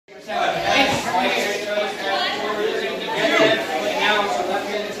All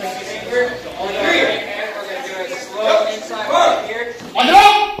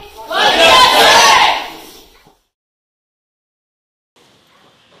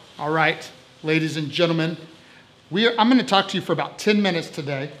right, ladies and gentlemen, I'm going to talk to you for about 10 minutes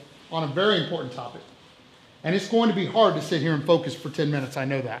today on a very important topic. And it's going to be hard to sit here and focus for 10 minutes, I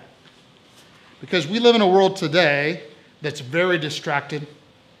know that. Because we live in a world today that's very distracted.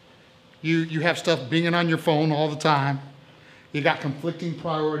 You have stuff binging on your phone all the time. You got conflicting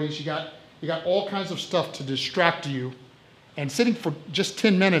priorities. You got all kinds of stuff to distract you. And sitting for just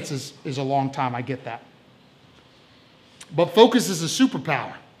 10 minutes is a long time, I get that. But focus is a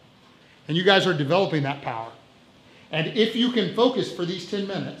superpower. And you guys are developing that power. And if you can focus for these 10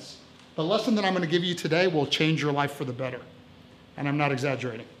 minutes, the lesson that I'm going to give you today will change your life for the better. And I'm not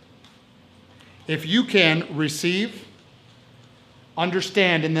exaggerating. If you can receive,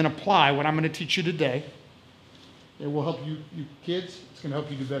 understand, and then apply what I'm going to teach you today, it will help you kids. It's going to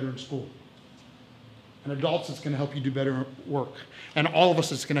help you do better in school. And adults, it's going to help you do better at work. And all of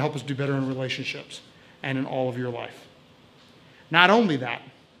us, it's going to help us do better in relationships and in all of your life. Not only that,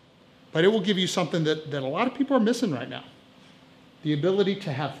 but it will give you something that a lot of people are missing right now. The ability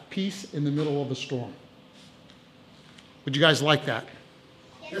to have peace in the middle of a storm. Would you guys like that?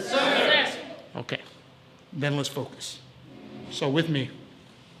 Yes, sir. Okay, then let's focus. So with me,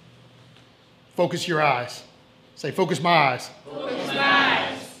 focus your eyes. Say, focus my eyes. Focus my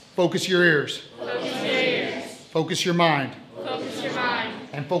eyes. Focus your ears. Focus your ears. Focus your mind. Focus your mind.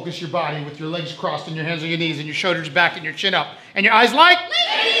 And focus your body with your legs crossed and your hands on your knees and your shoulders back and your chin up. And your eyes like?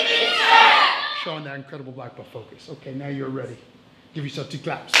 Showing that incredible black belt focus. Okay, now you're ready. Give yourself 2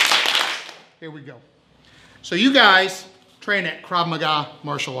 claps. Here we go. So you guys train at Krav Maga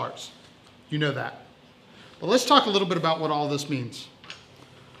martial arts. You know that. But let's talk a little bit about what all this means.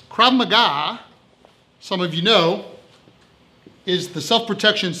 Krav Maga, some of you know, is the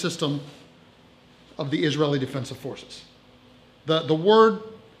self-protection system of the Israeli Defensive Forces.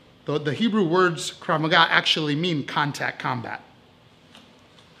 The Hebrew words Krav Maga actually mean contact combat.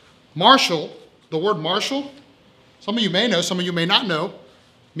 Martial, the word martial, some of you may know, some of you may not know,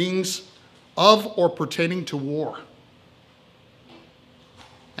 means of or pertaining to war.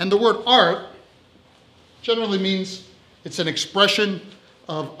 And the word art generally means it's an expression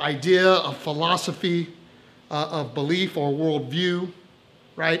of idea, of philosophy, of belief or worldview,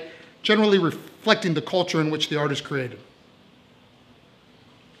 right? Generally reflecting the culture in which the art is created.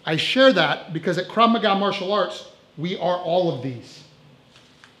 I share that because at Krav Maga Martial Arts, we are all of these.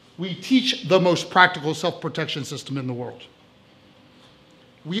 We teach the most practical self-protection system in the world.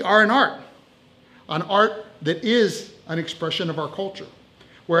 We are an art that is an expression of our culture.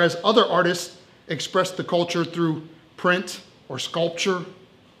 Whereas other artists express the culture through print or sculpture,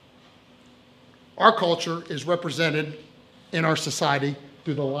 our culture is represented in our society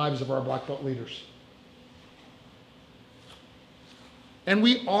through the lives of our black belt leaders. And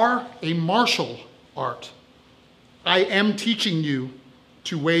we are a martial art. I am teaching you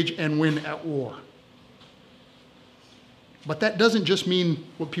to wage and win at war. But that doesn't just mean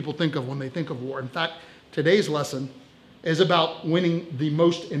what people think of when they think of war. In fact, today's lesson is about winning the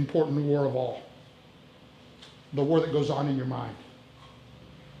most important war of all. The war that goes on in your mind.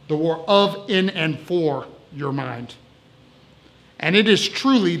 The war of, in, and for your mind. And it is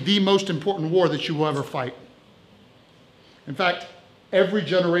truly the most important war that you will ever fight. In fact, every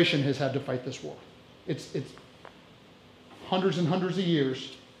generation has had to fight this war. It's hundreds and hundreds of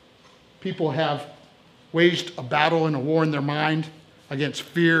years. People have waged a battle and a war in their mind against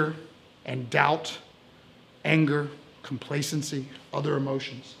fear and doubt, anger, complacency, other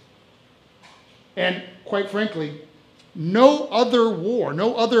emotions. And quite frankly, no other war,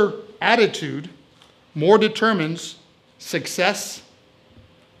 no other attitude more determines success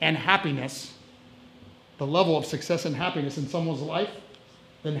and happiness, the level of success and happiness in someone's life,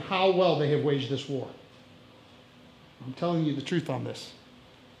 than how well they have waged this war. I'm telling you the truth on this.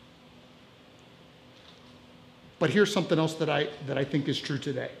 But here's something else that I think is true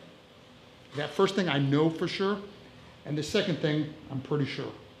today. That first thing I know for sure, and the second thing I'm pretty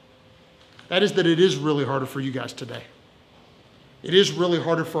sure. That is that it is really harder for you guys today. It is really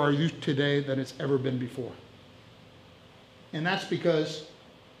harder for our youth today than it's ever been before. And that's because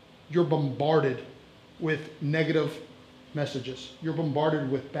you're bombarded with negative messages. You're bombarded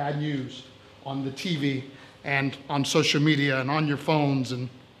with bad news on the TV and on social media and on your phones. And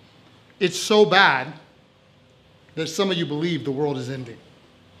it's so bad that some of you believe the world is ending.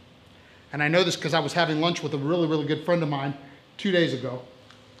 And I know this because I was having lunch with a really, really good friend of mine 2 days ago.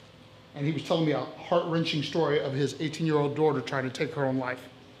 And he was telling me a heart-wrenching story of his 18-year-old daughter trying to take her own life.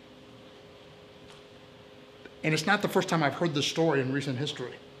 And it's not the first time I've heard this story in recent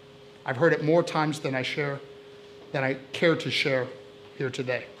history. I've heard it more times than I care to share here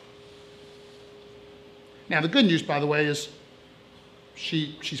today. Now, the good news, by the way, is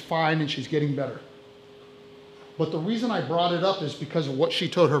she's fine and she's getting better. But the reason I brought it up is because of what she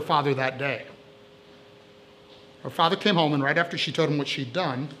told her father that day. Her father came home, and right after she told him what she'd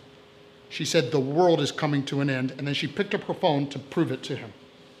done, she said, "The world is coming to an end," and then she picked up her phone to prove it to him.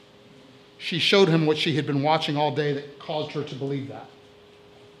 She showed him what she had been watching all day that caused her to believe that.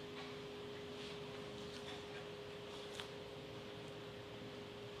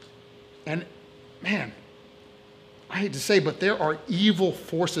 And man, I hate to say, but there are evil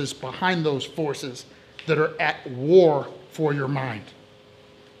forces behind those forces that are at war for your mind.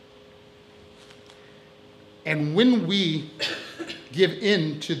 And when we give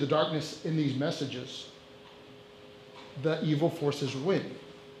in to the darkness in these messages, the evil forces win.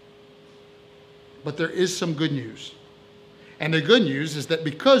 But there is some good news. And the good news is that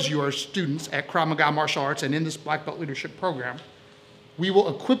because you are students at Krav Maga Martial Arts and in this Black Belt Leadership Program, we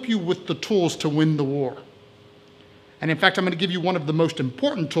will equip you with the tools to win the war. And in fact, I'm going to give you one of the most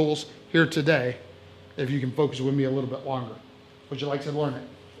important tools here today, if you can focus with me a little bit longer. Would you like to learn it?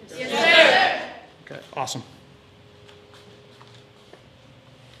 Yes, sir. Okay, awesome.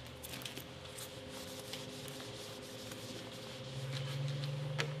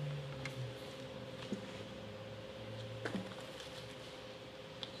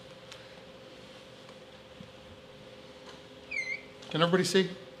 Can everybody see?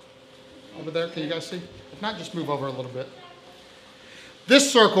 Over there, can you guys see? If not, just move over a little bit.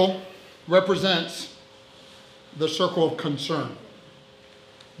 This circle represents the circle of concern.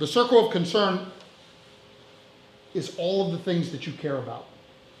 The circle of concern is all of the things that you care about.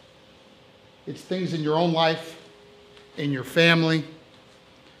 It's things in your own life, in your family,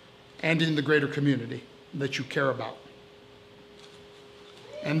 and in the greater community that you care about.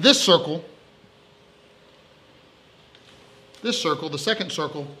 And this circle, the second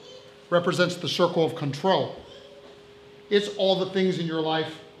circle, represents the circle of control. It's all the things in your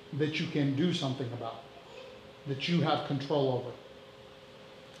life that you can do something about, that you have control over.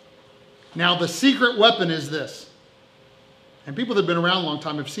 Now, the secret weapon is this. And people that have been around a long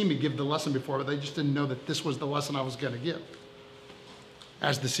time have seen me give the lesson before, but they just didn't know that this was the lesson I was going to give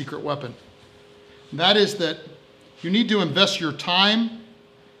as the secret weapon. And that is that you need to invest your time,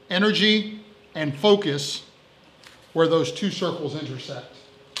 energy, and focus where those two circles intersect.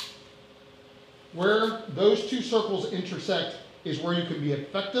 Where those two circles intersect is where you can be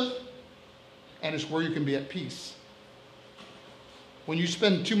effective, and it's where you can be at peace. When you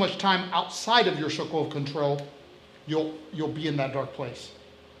spend too much time outside of your circle of control, you'll be in that dark place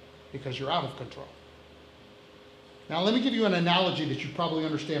because you're out of control. Now, let me give you an analogy that you probably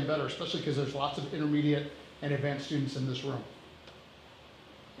understand better, especially because there's lots of intermediate and advanced students in this room.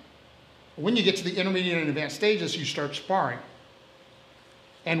 When you get to the intermediate and advanced stages, you start sparring.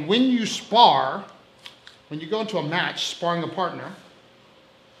 And when you spar, when you go into a match sparring a partner,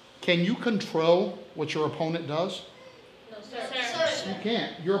 can you control what your opponent does? No, sir. You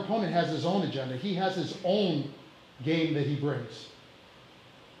can't. Your opponent has his own agenda. He has his own game that he brings.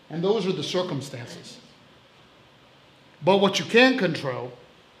 And those are the circumstances. But what you can control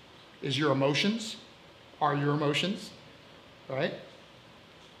is your emotions, right?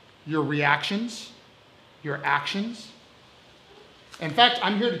 Your reactions, your actions. In fact,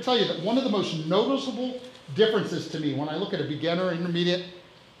 I'm here to tell you that one of the most noticeable differences to me when I look at a beginner, intermediate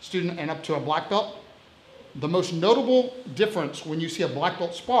student, and up to a black belt, the most notable difference when you see a black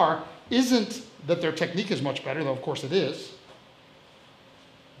belt spar isn't that their technique is much better, though of course it is.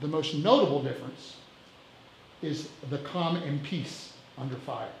 The most notable difference is the calm and peace under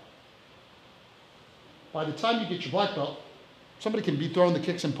fire. By the time you get your black belt, somebody can be throwing the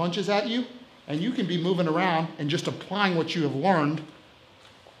kicks and punches at you, and you can be moving around and just applying what you have learned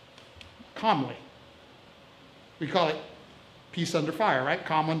calmly. We call it peace under fire, right?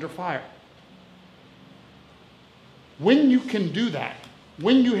 Calm under fire. When you can do that,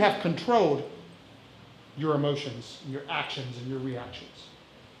 when you have controlled your emotions, your actions, and your reactions,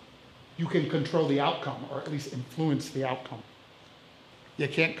 you can control the outcome, or at least influence the outcome. You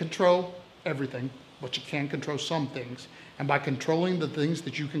can't control everything, but you can control some things. And by controlling the things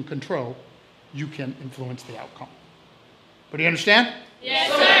that you can control, you can influence the outcome. But do you understand?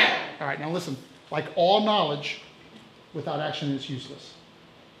 Yes, sir. All right, now listen. Like all knowledge, without action is useless.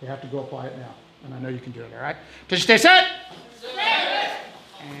 You have to go apply it now. And I know you can do it, all right? Does you stay set? Sir.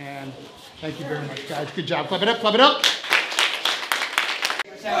 And thank you very much, guys. Good job. Clap it up, clap it up.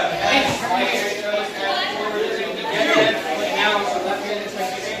 Now, so left hand is my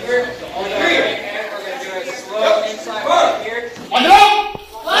finger.